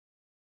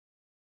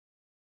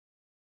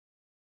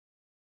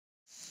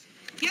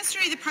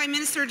Yesterday, the Prime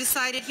Minister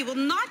decided he will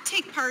not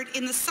take part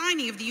in the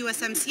signing of the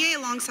USMCA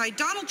alongside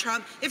Donald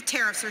Trump if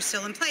tariffs are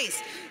still in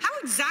place. How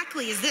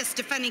exactly is this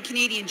defending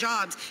Canadian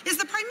jobs? Is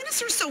the Prime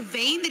Minister so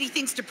vain that he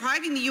thinks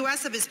depriving the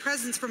U.S. of his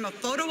presence from a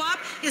photo op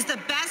is the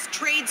best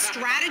trade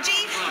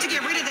strategy to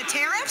get rid of the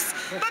tariffs?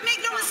 But make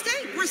no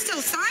mistake, we're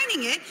still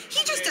signing it.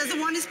 He just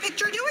doesn't want his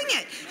picture doing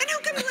it. And who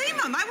can blame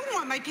him? I wouldn't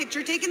want my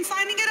picture taken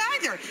signing it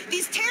either.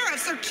 These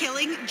tariffs are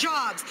killing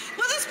jobs.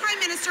 Will this Prime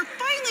Minister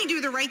finally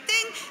do the right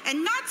thing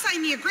and not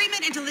sign the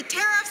agreement until the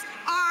tariffs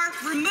are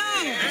removed?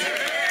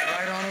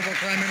 Right Honourable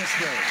Prime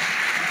Minister.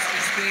 Mr.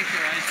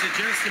 Speaker, I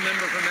suggest the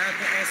member from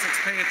Essex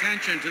pay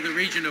attention to the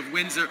region of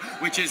Windsor,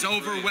 which is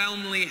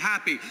overwhelmingly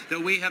happy that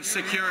we have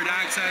secured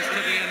access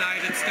to the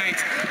United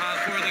States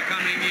for the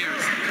coming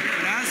years.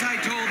 But as I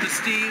told the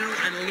steel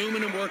and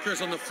aluminium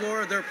workers on the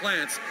floor of their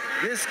plants,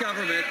 this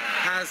government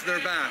has their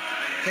back.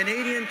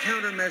 Canadian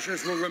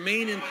countermeasures will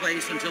remain in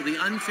place until the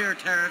unfair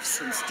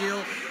tariffs on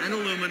steel and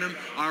aluminium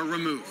are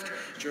removed.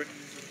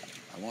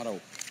 I want to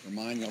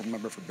remind the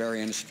member for Barrie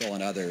Innisfil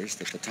and others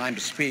that the time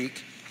to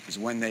speak is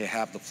when they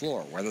have the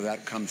floor. Whether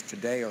that comes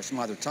today or some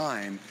other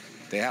time,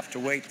 they have to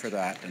wait for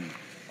that. And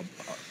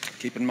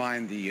keep in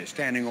mind the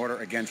standing order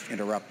against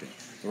interrupting.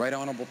 The Right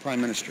Honourable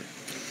Prime Minister.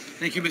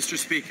 Thank you, Mr.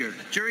 Speaker.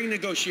 During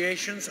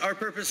negotiations, our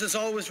purpose has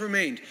always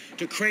remained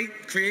to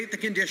create the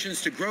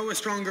conditions to grow a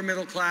stronger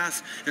middle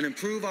class and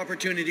improve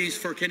opportunities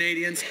for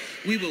Canadians.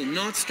 We will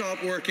not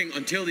stop working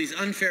until these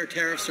unfair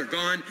tariffs are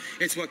gone.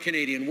 It's what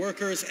Canadian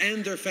workers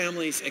and their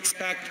families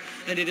expect,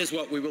 and it is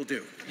what we will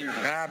do.